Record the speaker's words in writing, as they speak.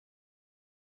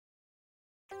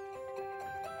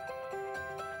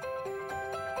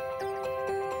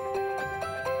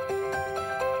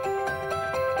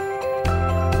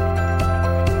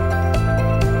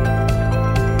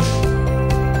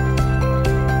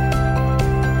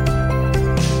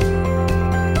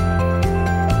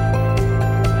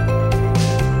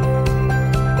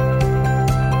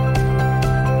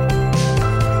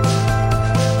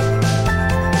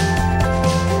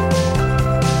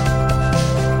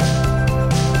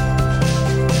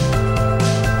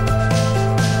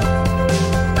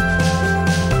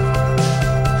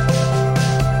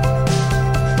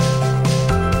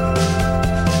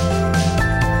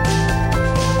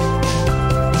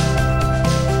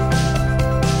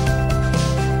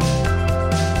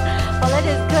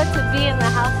be in the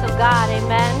house of God,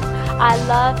 amen. I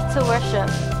love to worship.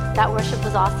 That worship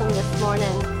was awesome this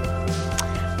morning.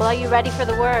 Well, are you ready for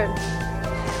the word?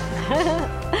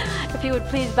 If you would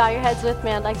please bow your heads with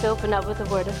me, I'd like to open up with a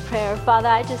word of prayer. Father,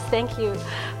 I just thank you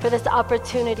for this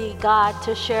opportunity, God,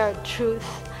 to share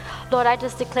truth. Lord, I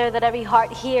just declare that every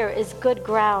heart here is good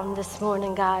ground this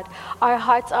morning, God. Our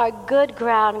hearts are good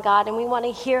ground, God, and we want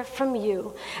to hear from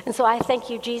you. And so I thank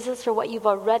you, Jesus, for what you've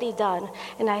already done,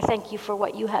 and I thank you for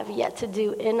what you have yet to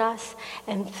do in us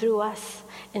and through us.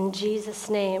 In Jesus'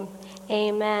 name,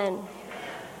 amen.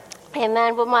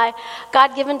 Amen. Well, my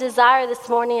God-given desire this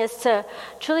morning is to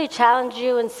truly challenge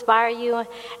you, inspire you,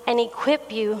 and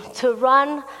equip you to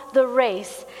run the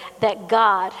race that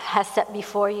God has set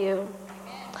before you.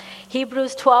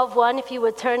 Hebrews 12:1, if you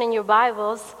would turn in your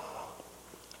Bibles,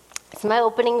 it's my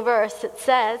opening verse. It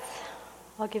says,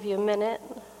 I'll give you a minute.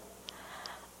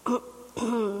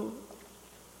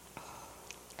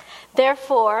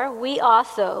 Therefore, we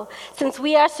also, since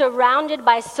we are surrounded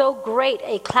by so great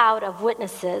a cloud of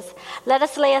witnesses, let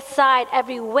us lay aside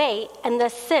every weight and the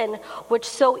sin which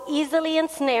so easily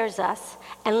ensnares us,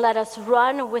 and let us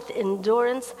run with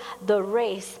endurance the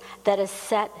race that is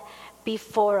set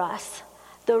before us.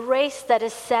 The race that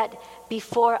is set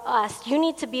before us. You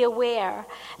need to be aware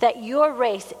that your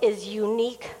race is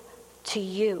unique to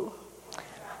you.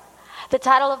 The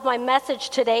title of my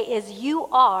message today is You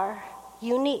Are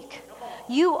Unique.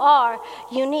 You are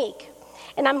unique.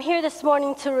 And I'm here this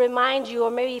morning to remind you,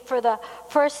 or maybe for the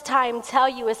first time tell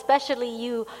you, especially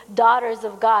you daughters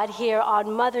of God here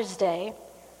on Mother's Day,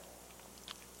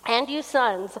 and you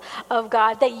sons of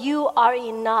God, that you are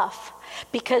enough.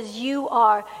 Because you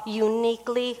are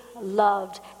uniquely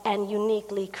loved and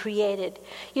uniquely created.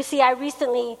 You see, I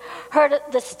recently heard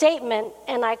the statement,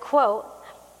 and I quote,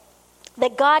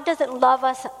 that God doesn't love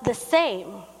us the same.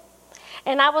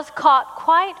 And I was caught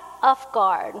quite off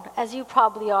guard, as you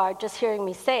probably are just hearing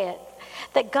me say it,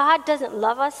 that God doesn't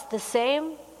love us the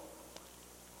same.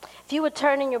 If you would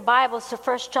turn in your Bibles to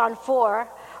 1 John 4,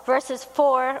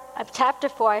 chapter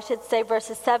 4, I should say,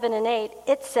 verses 7 and 8,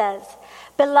 it says,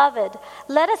 Beloved,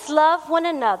 let us love one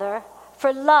another,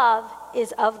 for love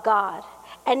is of God.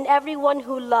 And everyone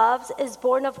who loves is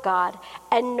born of God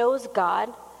and knows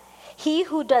God. He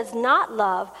who does not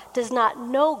love does not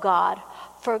know God,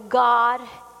 for God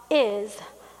is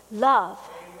love.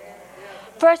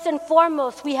 First and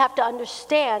foremost, we have to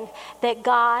understand that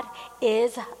God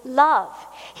is love.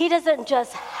 He doesn't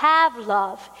just have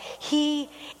love, He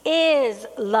is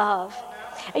love.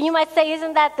 And you might say,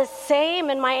 isn't that the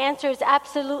same? And my answer is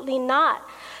absolutely not.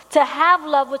 To have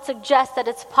love would suggest that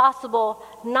it's possible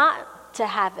not to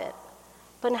have it.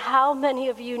 But how many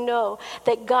of you know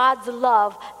that God's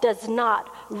love does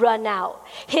not run out?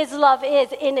 His love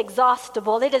is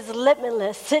inexhaustible. It is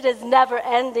limitless. It is never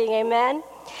ending. Amen?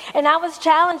 And I was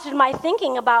challenged in my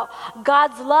thinking about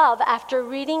God's love after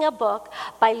reading a book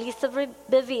by Lisa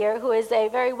Bevere, who is a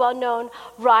very well-known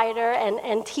writer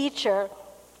and teacher.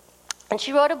 And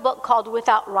she wrote a book called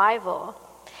Without Rival.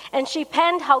 And she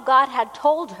penned how God had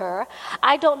told her,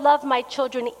 I don't love my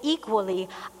children equally.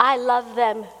 I love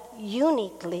them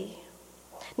uniquely.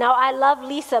 Now, I love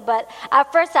Lisa, but at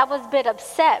first I was a bit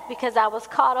upset because I was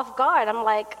caught off guard. I'm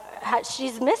like,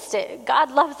 she's missed it.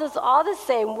 God loves us all the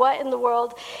same. What in the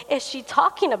world is she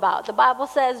talking about? The Bible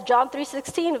says, John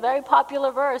 3:16, a very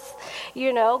popular verse,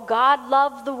 God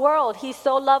loved the world. He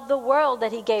so loved the world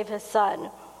that he gave his son.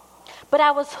 But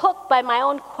I was hooked by my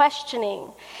own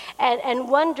questioning and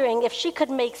wondering if she could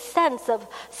make sense of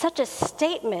such a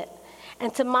statement.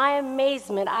 And to my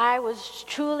amazement, I was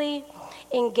truly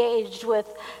engaged with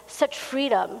such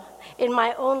freedom in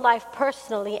my own life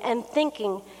personally and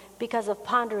thinking because of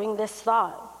pondering this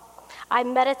thought. I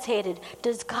meditated,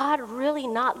 does God really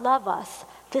not love us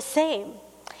the same?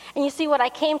 And you see, what I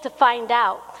came to find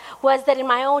out was that in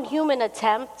my own human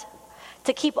attempt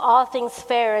to keep all things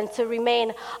fair and to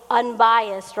remain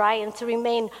unbiased, right, and to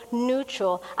remain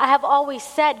neutral, I have always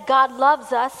said God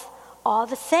loves us all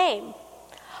the same.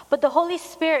 But the Holy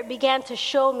Spirit began to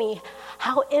show me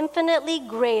how infinitely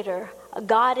greater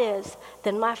God is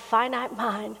than my finite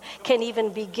mind can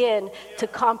even begin to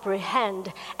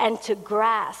comprehend and to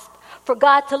grasp. For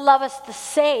God to love us the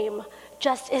same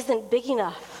just isn't big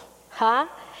enough,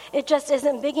 It just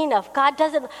isn't big enough. God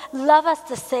doesn't love us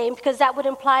the same because that would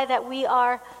imply that we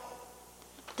are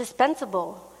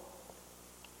dispensable,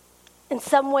 in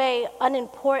some way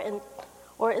unimportant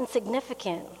or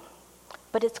insignificant.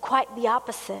 But it's quite the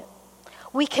opposite.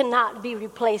 We cannot be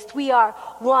replaced. We are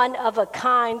one of a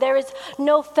kind. There is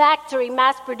no factory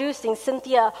mass producing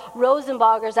Cynthia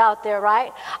Rosenbergers out there,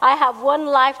 right? I have one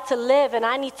life to live, and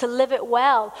I need to live it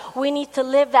well. We need to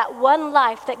live that one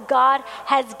life that God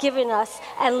has given us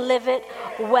and live it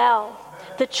well.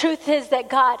 The truth is that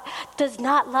God does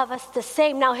not love us the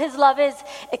same. Now, his love is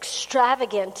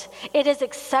extravagant. It is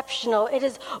exceptional. It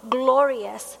is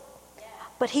glorious.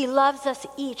 But he loves us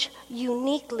each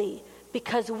uniquely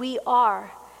because we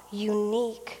are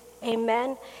unique.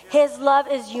 Amen? His love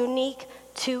is unique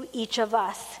to each of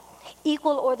us.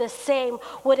 Equal or the same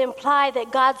would imply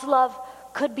that God's love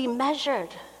could be measured.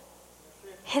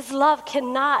 His love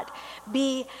cannot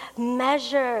be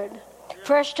measured.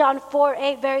 1 John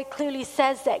 4:8 very clearly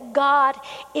says that God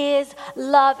is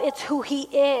love. It's who he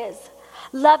is.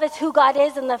 Love is who God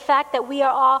is, and the fact that we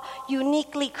are all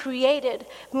uniquely created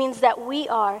means that we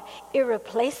are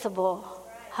irreplaceable.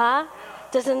 Huh?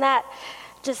 Doesn't that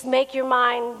just make your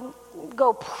mind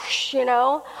go, you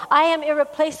know? I am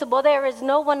irreplaceable. There is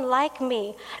no one like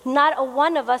me. Not a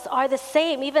one of us are the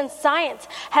same. Even science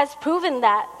has proven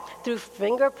that through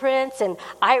fingerprints and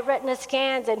eye retina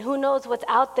scans and who knows what's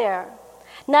out there.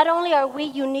 Not only are we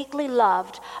uniquely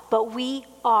loved, but we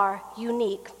are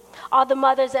unique. All the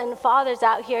mothers and fathers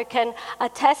out here can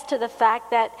attest to the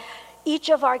fact that each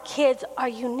of our kids are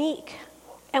unique,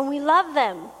 and we love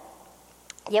them.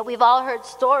 Yet we've all heard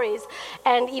stories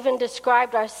and even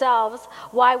described ourselves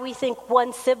why we think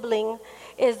one sibling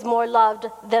is more loved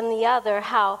than the other,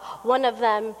 how one of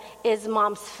them is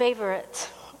mom's favorite.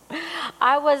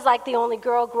 I was like the only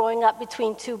girl growing up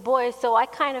between two boys, so I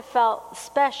kind of felt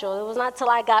special. It was not till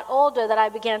I got older that I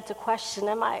began to question,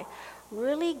 am I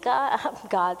really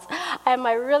am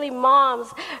I really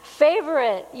mom's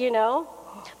favorite, you know?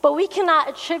 But we cannot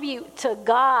attribute to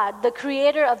God, the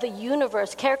creator of the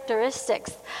universe,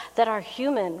 characteristics that are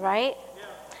human, right? Yeah.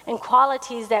 And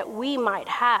qualities that we might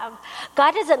have.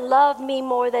 God doesn't love me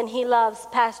more than he loves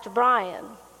Pastor Brian.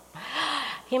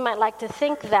 He might like to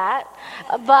think that,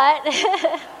 but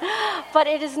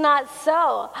it is not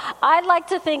so. I'd like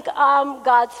to think I'm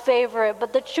God's favorite,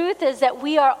 but the truth is that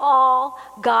we are all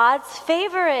God's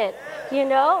favorite, you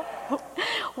know?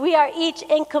 We are each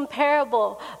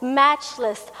incomparable,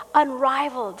 matchless,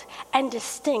 unrivaled, and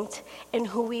distinct in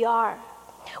who we are.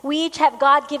 We each have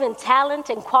God-given talent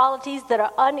and qualities that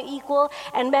are unequal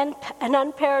and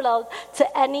unparalleled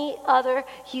to any other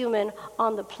human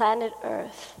on the planet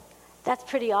Earth. That's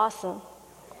pretty awesome.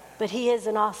 But he is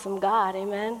an awesome God,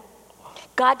 amen?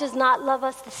 God does not love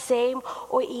us the same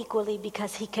or equally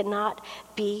because he cannot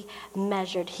be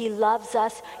measured. He loves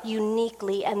us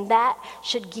uniquely, and that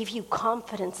should give you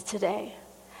confidence today.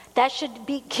 That should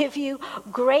give you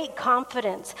great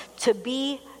confidence to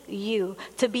be you,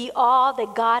 to be all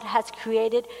that God has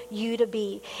created you to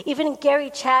be. Even Gary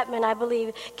Chapman, I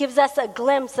believe, gives us a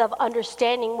glimpse of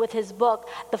understanding with his book,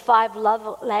 The 5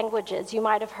 Love Languages. You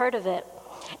might have heard of it.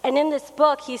 And in this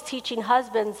book, he's teaching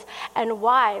husbands and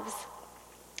wives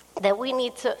that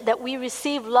we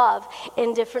receive love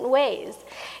in different ways.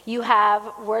 You have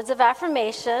words of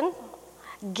affirmation,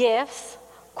 gifts,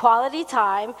 quality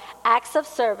time, acts of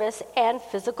service, and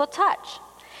physical touch.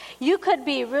 You could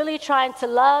be really trying to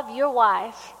love your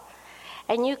wife,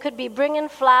 and you could be bringing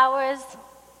flowers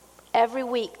every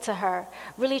week to her,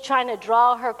 really trying to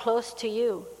draw her close to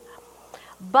you.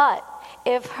 But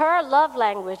if her love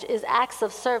language is acts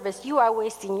of service, you are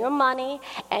wasting your money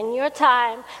and your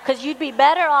time, because you'd be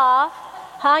better off,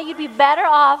 You'd be better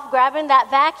off grabbing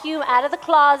that vacuum out of the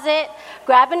closet,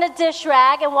 grabbing a dish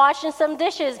rag and washing some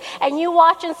dishes. And you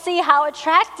watch and see how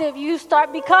attractive you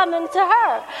start becoming to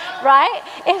her, right?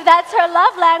 If that's her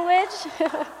love language.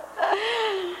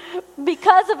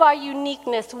 Because of our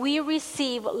uniqueness, we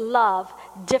receive love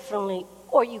differently,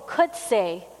 or you could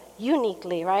say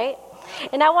uniquely, right?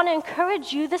 And I want to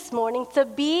encourage you this morning to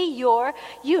be your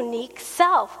unique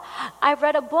self. I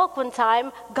read a book one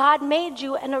time, God made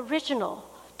you an original.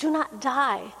 Do not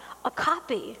die a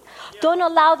copy. Don't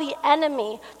allow the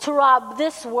enemy to rob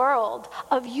this world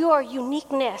of your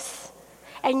uniqueness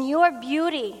and your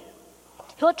beauty.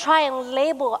 He'll try and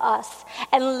label us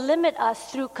and limit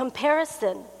us through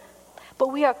comparison. But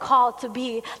we are called to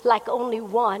be like only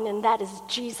one, and that is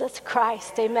Jesus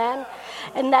Christ, amen?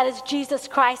 And that is Jesus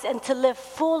Christ, and to live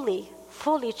fully,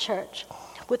 church,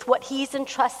 with what he's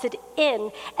entrusted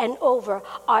in and over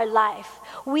our life.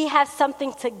 We have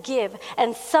something to give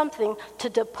and something to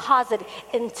deposit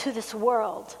into this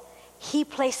world. He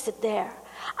placed it there.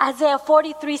 Isaiah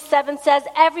 43:7 says,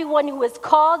 everyone who is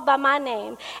called by my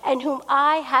name and whom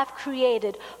I have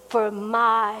created for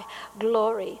my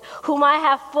glory, whom I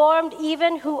have formed,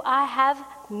 even who I have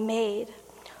made.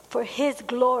 For his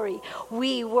glory,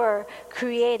 we were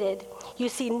created. You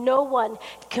see, no one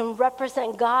can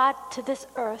represent God to this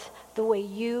earth the way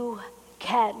you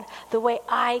can, the way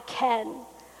I can.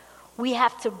 We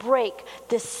have to break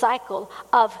this cycle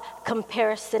of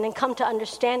comparison and come to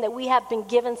understand that we have been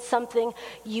given something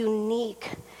unique.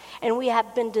 And we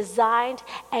have been designed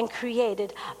and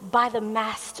created by the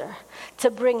Master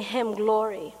to bring him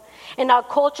glory. In our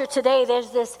culture today,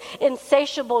 there's this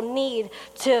insatiable need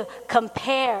to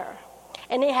compare.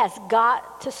 And it has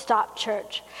got to stop,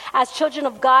 church. As children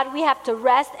of God, we have to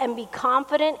rest and be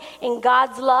confident in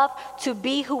God's love to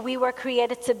be who we were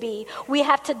created to be. We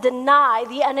have to deny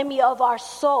the enemy of our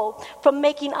soul from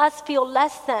making us feel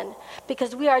less than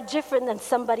because we are different than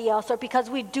somebody else or because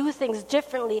we do things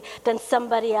differently than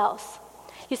somebody else.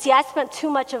 You see, I spent too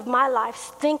much of my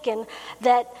life thinking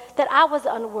that I was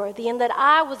unworthy and that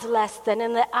I was less than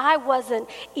and that I wasn't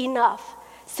enough,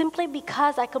 simply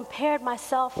because I compared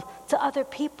myself to other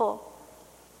people.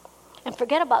 And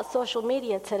forget about social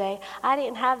media today. I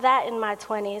didn't have that in my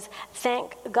 20s.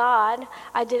 Thank God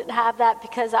I didn't have that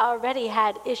because I already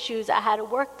had issues I had to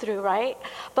work through, right?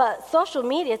 But social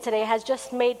media today has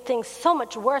just made things so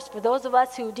much worse for those of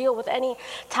us who deal with any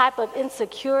type of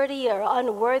insecurity or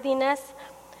unworthiness.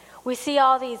 We see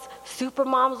all these super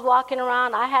moms walking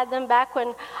around. I had them back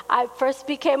when I first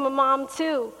became a mom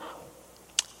too.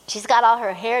 She's got all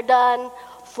her hair done,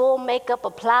 full makeup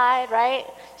applied, right?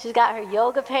 She's got her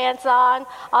yoga pants on.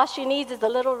 All she needs is a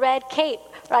little red cape,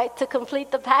 right, to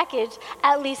complete the package.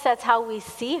 At least that's how we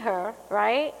see her,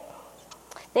 right?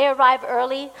 They arrive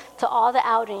early to all the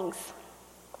outings.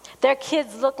 Their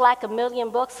kids look like $1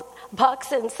 million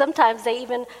bucks, and sometimes they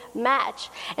even match.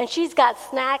 And she's got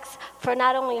snacks for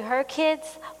not only her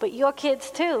kids, but your kids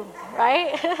too,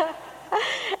 right?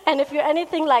 And if you're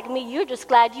anything like me, you're just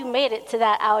glad you made it to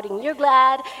that outing. You're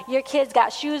glad your kids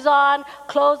got shoes on,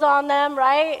 clothes on them,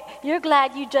 right? You're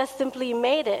glad you just simply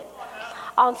made it.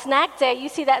 On snack day, you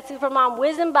see that supermom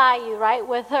whizzing by you, right,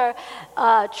 with her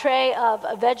tray of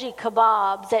veggie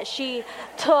kebabs that she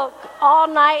took all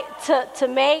night to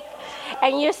make,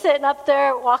 and you're sitting up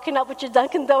there walking up with your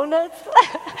Dunkin' Donuts.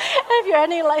 If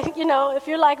you're if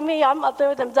you're like me, I'm up there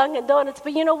with them Dunkin' Donuts.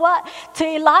 But you know what? To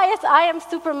Elias, I am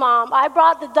supermom. I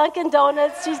brought the Dunkin'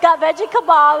 Donuts. She's got veggie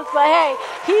kebabs, but hey,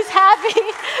 he's happy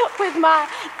with my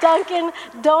Dunkin'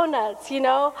 Donuts,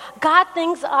 God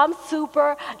thinks I'm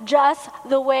super just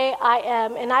the way I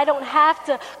am, and I don't have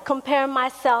to compare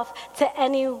myself to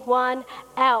anyone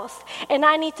else. And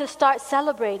I need to start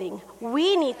celebrating.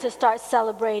 We need to start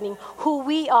celebrating who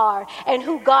we are and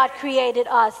who God created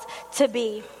us to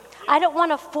be. I don't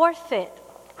want to forfeit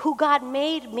who God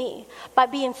made me by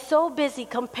being so busy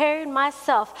comparing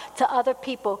myself to other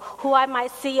people who I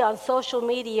might see on social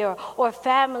media or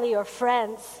family or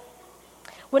friends.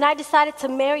 When I decided to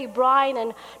marry Brian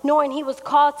and knowing he was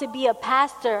called to be a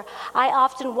pastor, I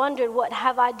often wondered, what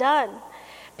have I done?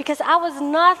 Because I was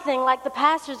nothing like the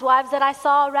pastors' wives that I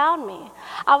saw around me.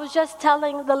 I was just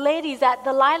telling the ladies at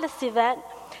the Lilas event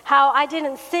how I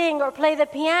didn't sing or play the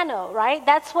piano, right?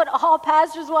 That's what all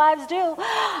pastors' wives do.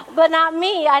 But not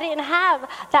me. I didn't have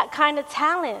that kind of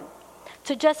talent.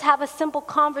 To just have a simple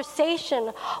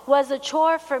conversation was a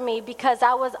chore for me because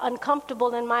I was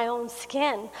uncomfortable in my own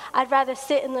skin. I'd rather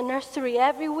sit in the nursery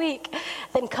every week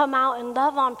than come out and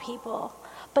love on people.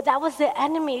 But that was the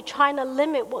enemy trying to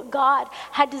limit what God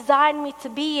had designed me to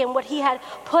be and what he had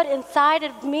put inside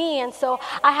of me. And so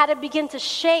I had to begin to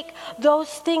shake those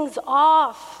things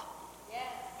off.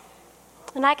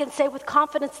 And I can say with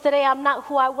confidence today, I'm not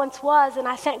who I once was, and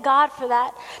I thank God for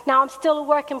that. Now, I'm still a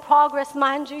work in progress,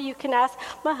 mind you. You can ask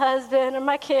my husband or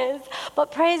my kids.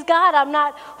 But praise God, I'm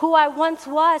not who I once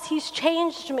was. He's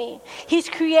changed me. He's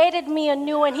created me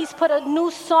anew, and he's put a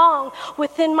new song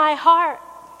within my heart.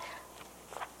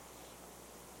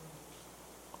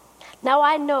 Now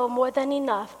I know more than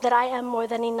enough that I am more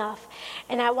than enough.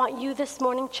 And I want you this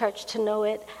morning, church, to know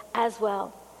it as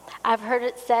well. I've heard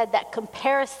it said that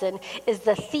comparison is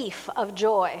the thief of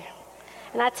joy.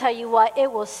 And I tell you what,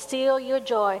 it will steal your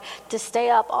joy to stay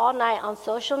up all night on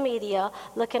social media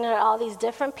looking at all these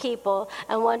different people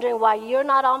and wondering why you're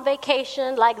not on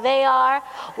vacation like they are,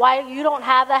 why you don't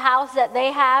have the house that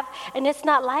they have. And it's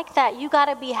not like that. You got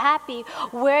to be happy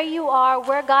where you are,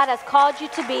 where God has called you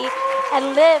to be,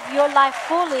 and live your life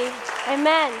fully.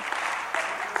 Amen.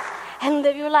 And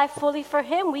live your life fully for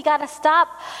him. We got to stop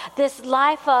this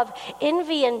life of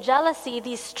envy and jealousy,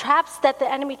 these traps that the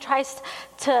enemy tries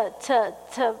to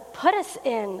put us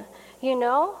in,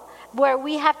 where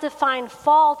we have to find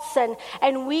faults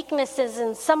and weaknesses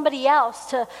in somebody else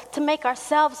to make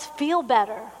ourselves feel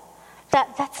better.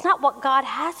 that's not what God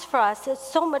has for us. It's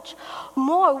so much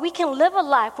more. We can live a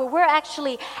life where we're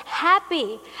actually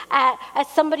happy at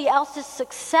somebody else's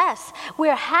success.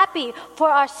 We're happy for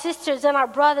our sisters and our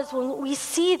brothers when we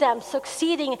see them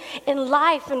succeeding in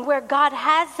life and where God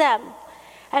has them.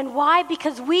 And why?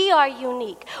 Because we are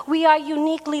unique. We are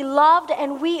uniquely loved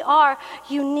and we are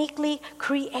uniquely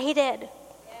created.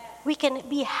 We can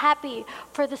be happy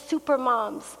for the super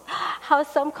moms, how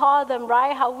some call them,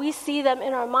 right? How we see them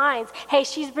in our minds. Hey,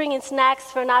 she's bringing snacks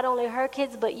for not only her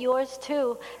kids, but yours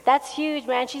too. That's huge,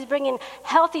 man. She's bringing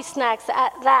healthy snacks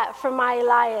at that for my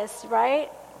Elias, right?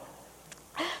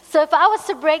 So if I was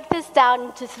to break this down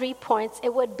into 3 points,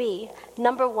 it would be,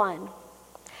 number 1,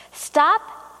 stop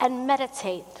and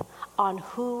meditate on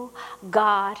who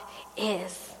God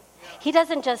is. He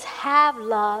doesn't just have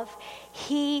love,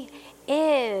 He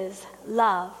is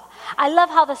love. I love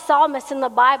how the psalmist in the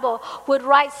Bible would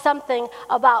write something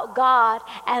about God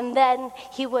and then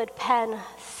he would pen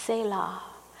Selah,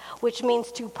 which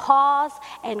means to pause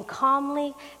and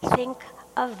calmly think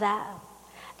of that.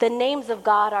 The names of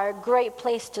God are a great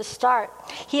place to start.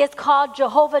 He is called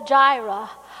Jehovah Jireh,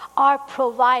 our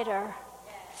provider.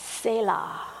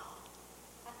 Selah.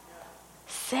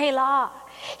 Selah.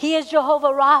 He is Jehovah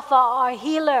Rapha, our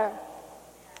healer.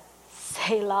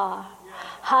 Selah.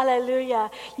 Hallelujah.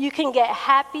 You can get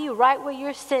happy right where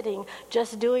you're sitting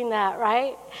just doing that,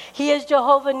 right? He is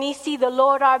Jehovah Nisi, the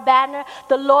Lord our banner,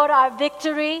 the Lord our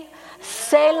victory.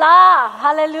 Selah.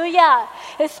 Hallelujah.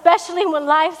 Especially when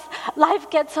life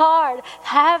gets hard.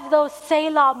 Have those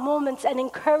Selah moments and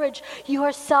encourage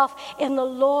yourself in the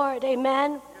Lord.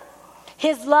 Amen.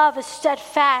 His love is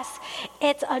steadfast,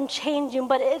 it's unchanging,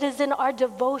 but it is in our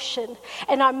devotion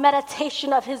and our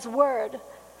meditation of His word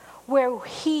where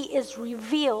He is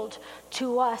revealed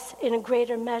to us in a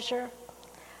greater measure.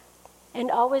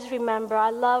 And always remember, I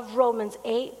love Romans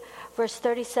 8, verse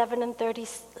 37 and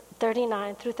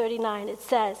 39 through 39. It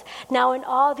says, "Now in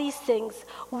all these things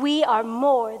we are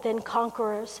more than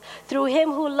conquerors through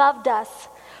Him who loved us.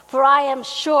 For I am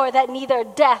sure that neither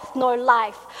death nor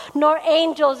life, nor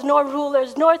angels nor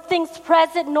rulers, nor things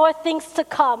present nor things to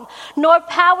come, nor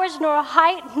powers nor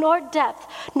height nor depth,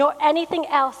 nor anything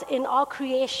else in all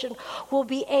creation will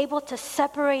be able to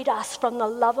separate us from the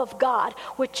love of God,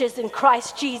 which is in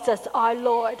Christ Jesus our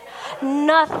Lord."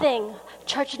 Nothing,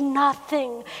 church,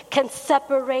 nothing can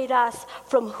separate us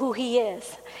from who He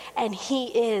is. And He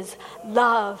is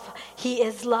love. He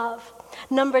is love.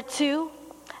 Number 2,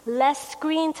 less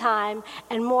screen time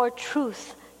and more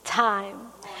truth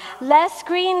time. Less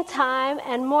screen time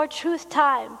and more truth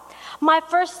time. My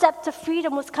first step to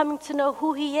freedom was coming to know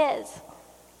who He is.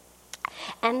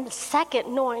 And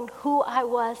second, knowing who I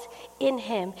was in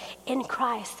Him, in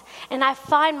Christ. And I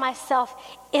find myself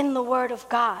in the Word of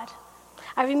God.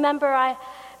 I remember I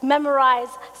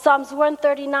memorized Psalms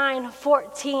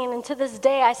 139:14, and to this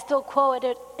day I still quote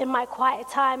it in my quiet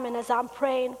time and as I'm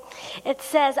praying. It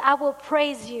says, "I will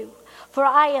praise you, for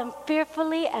I am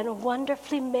fearfully and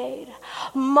wonderfully made.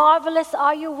 Marvelous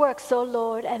are your works, O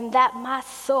Lord, and that my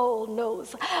soul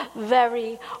knows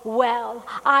very well.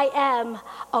 I am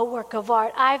a work of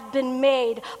art. I've been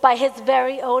made by His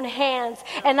very own hands,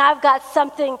 and I've got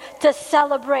something to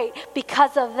celebrate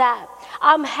because of that.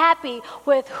 I'm happy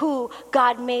with who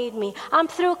God made me. I'm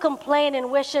through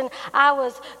complaining, wishing I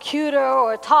was cuter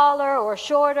or taller or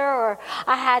shorter or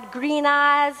I had green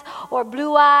eyes or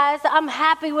blue eyes. I'm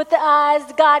happy with the eyes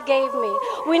God gave me.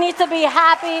 We need to be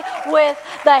happy with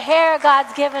the hair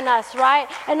God's given us, right?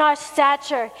 And our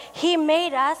stature. He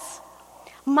made us.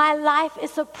 My life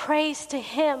is a praise to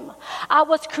Him. I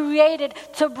was created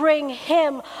to bring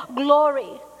Him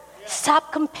glory.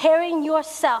 Stop comparing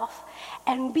yourself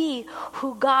and be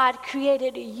who God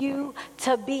created you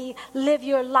to be. Live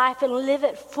your life and live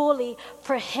it fully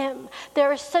for Him.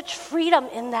 There is such freedom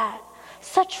in that.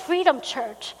 Such freedom,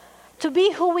 church, to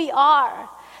be who we are,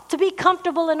 to be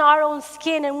comfortable in our own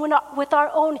skin and with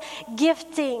our own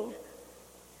gifting.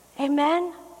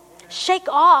 Amen? Shake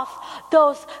off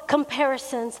those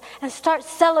comparisons and start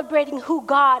celebrating who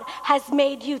God has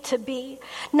made you to be.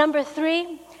 Number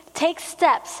 3, take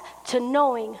steps to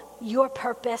knowing your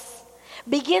purpose.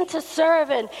 Begin to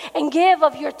serve and give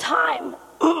of your time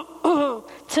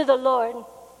to the Lord.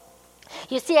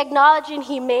 You see, acknowledging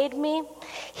He made me,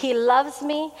 He loves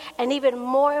me, and even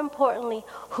more importantly,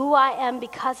 who I am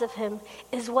because of Him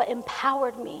is what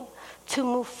empowered me to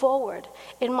move forward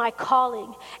in my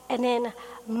calling and in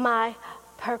my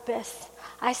purpose.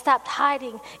 I stopped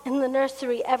hiding in the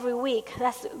nursery every week.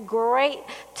 That's great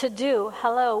to do.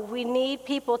 Hello, we need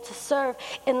people to serve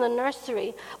in the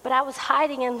nursery. But I was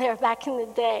hiding in there back in the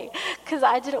day because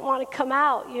I didn't want to come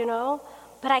out, you know.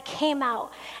 But I came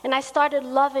out and I started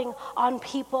loving on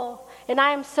people. And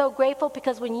I am so grateful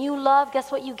because when you love,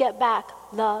 guess what you get back?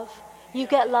 Love. You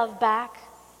get love back.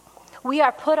 We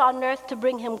are put on earth to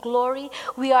bring him glory.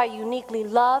 We are uniquely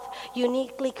loved,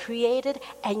 uniquely created,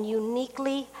 and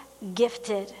uniquely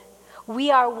gifted.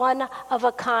 We are one of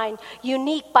a kind.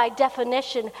 Unique by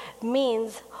definition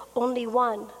means only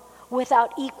one,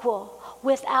 without equal,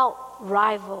 without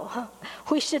rival.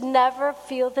 We should never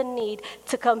feel the need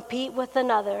to compete with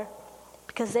another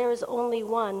because there is only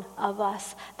one of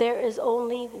us. There is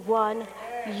only one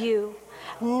you.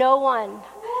 No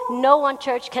one,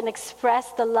 church, can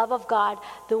express the love of God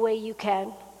the way you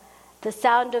can. The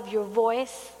sound of your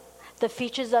voice, the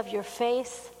features of your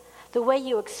face, the way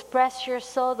you express your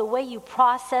soul, the way you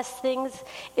process things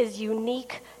is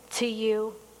unique to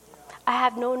you. I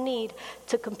have no need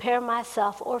to compare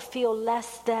myself or feel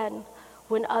less than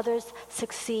when others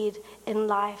succeed in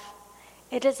life.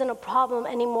 It isn't a problem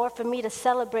anymore for me to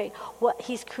celebrate what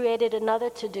he's created another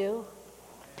to do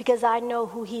because I know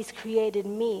who he's created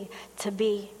me to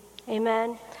be.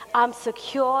 Amen. I'm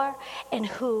secure in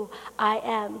who I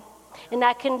am. And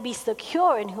I can be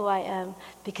secure in who I am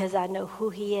because I know who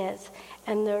he is.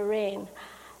 And therein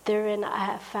I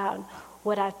have found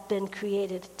what I've been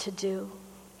created to do.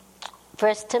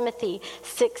 1 Timothy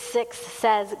 6:6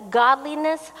 says,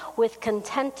 godliness with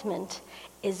contentment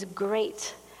is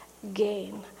great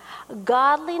gain.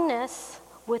 Godliness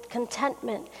with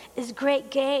contentment is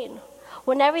great gain.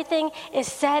 When everything is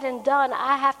said and done,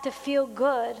 I have to feel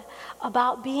good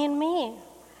about being me.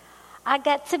 I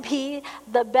get to be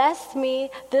the best me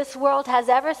this world has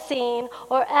ever seen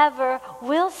or ever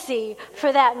will see,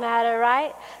 for that matter,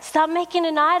 right? Stop making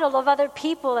an idol of other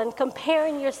people and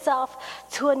comparing yourself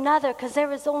to another, because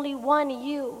there is only one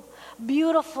you,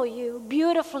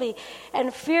 beautifully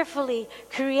and fearfully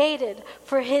created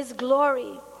for his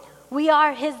glory. We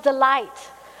are his delight.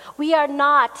 We are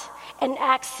not an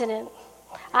accident.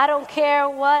 I don't care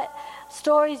what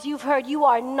stories you've heard, you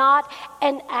are not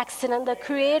an accident. The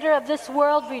creator of this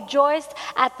world rejoiced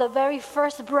at the very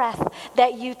first breath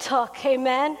that you took.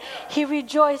 Amen? He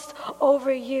rejoiced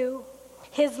over you.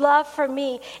 His love for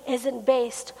me isn't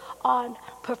based on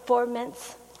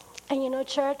performance. And you know,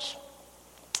 church,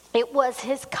 it was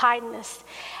his kindness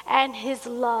and his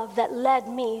love that led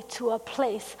me to a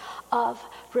place of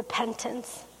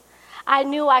repentance. I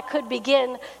knew I could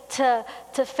begin to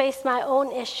face my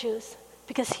own issues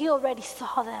because he already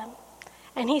saw them.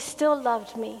 And he still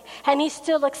loved me. And he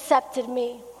still accepted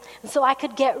me. And so I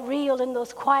could get real in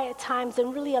those quiet times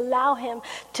and really allow him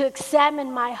to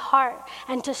examine my heart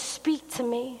and to speak to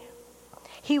me.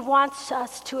 He wants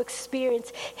us to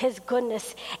experience his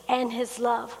goodness and his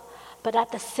love. But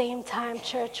at the same time,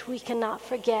 church, we cannot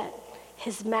forget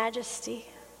his majesty,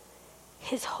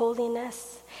 his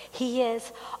holiness. He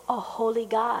is a holy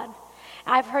God.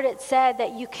 I've heard it said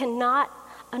that you cannot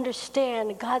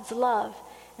understand God's love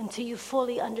until you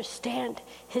fully understand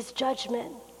his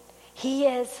judgment. He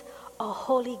is a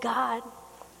holy God.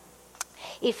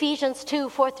 Ephesians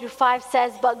 2:4-5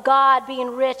 says, but God,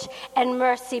 being rich in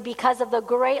mercy because of the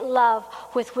great love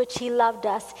with which he loved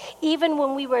us, even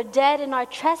when we were dead in our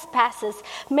trespasses,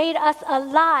 made us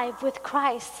alive with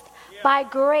Christ. By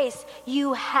grace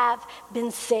you have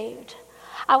been saved.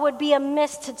 I would be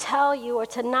amiss to tell you or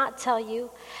to not tell you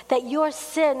that your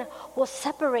sin will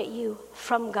separate you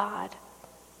from God.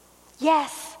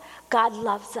 Yes, God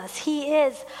loves us. He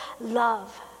is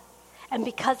love. And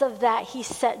because of that, he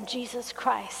sent Jesus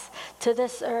Christ to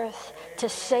this earth to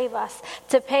save us,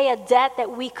 to pay a debt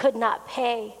that we could not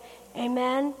pay.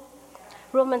 Amen?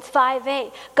 Romans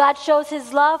 5:8. God shows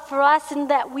his love for us in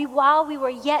that while we were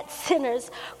yet sinners,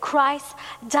 Christ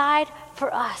died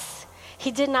for us. He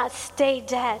did not stay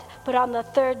dead, but on the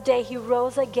third day he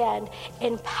rose again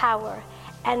in power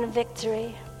and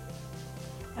victory.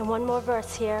 And one more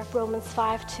verse here, Romans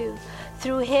 5:2.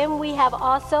 Through him we have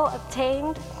also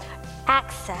obtained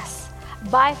access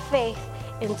by faith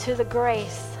into the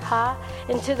grace,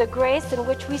 into the grace in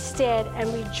which we stand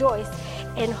and rejoice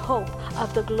in hope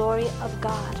of the glory of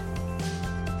God.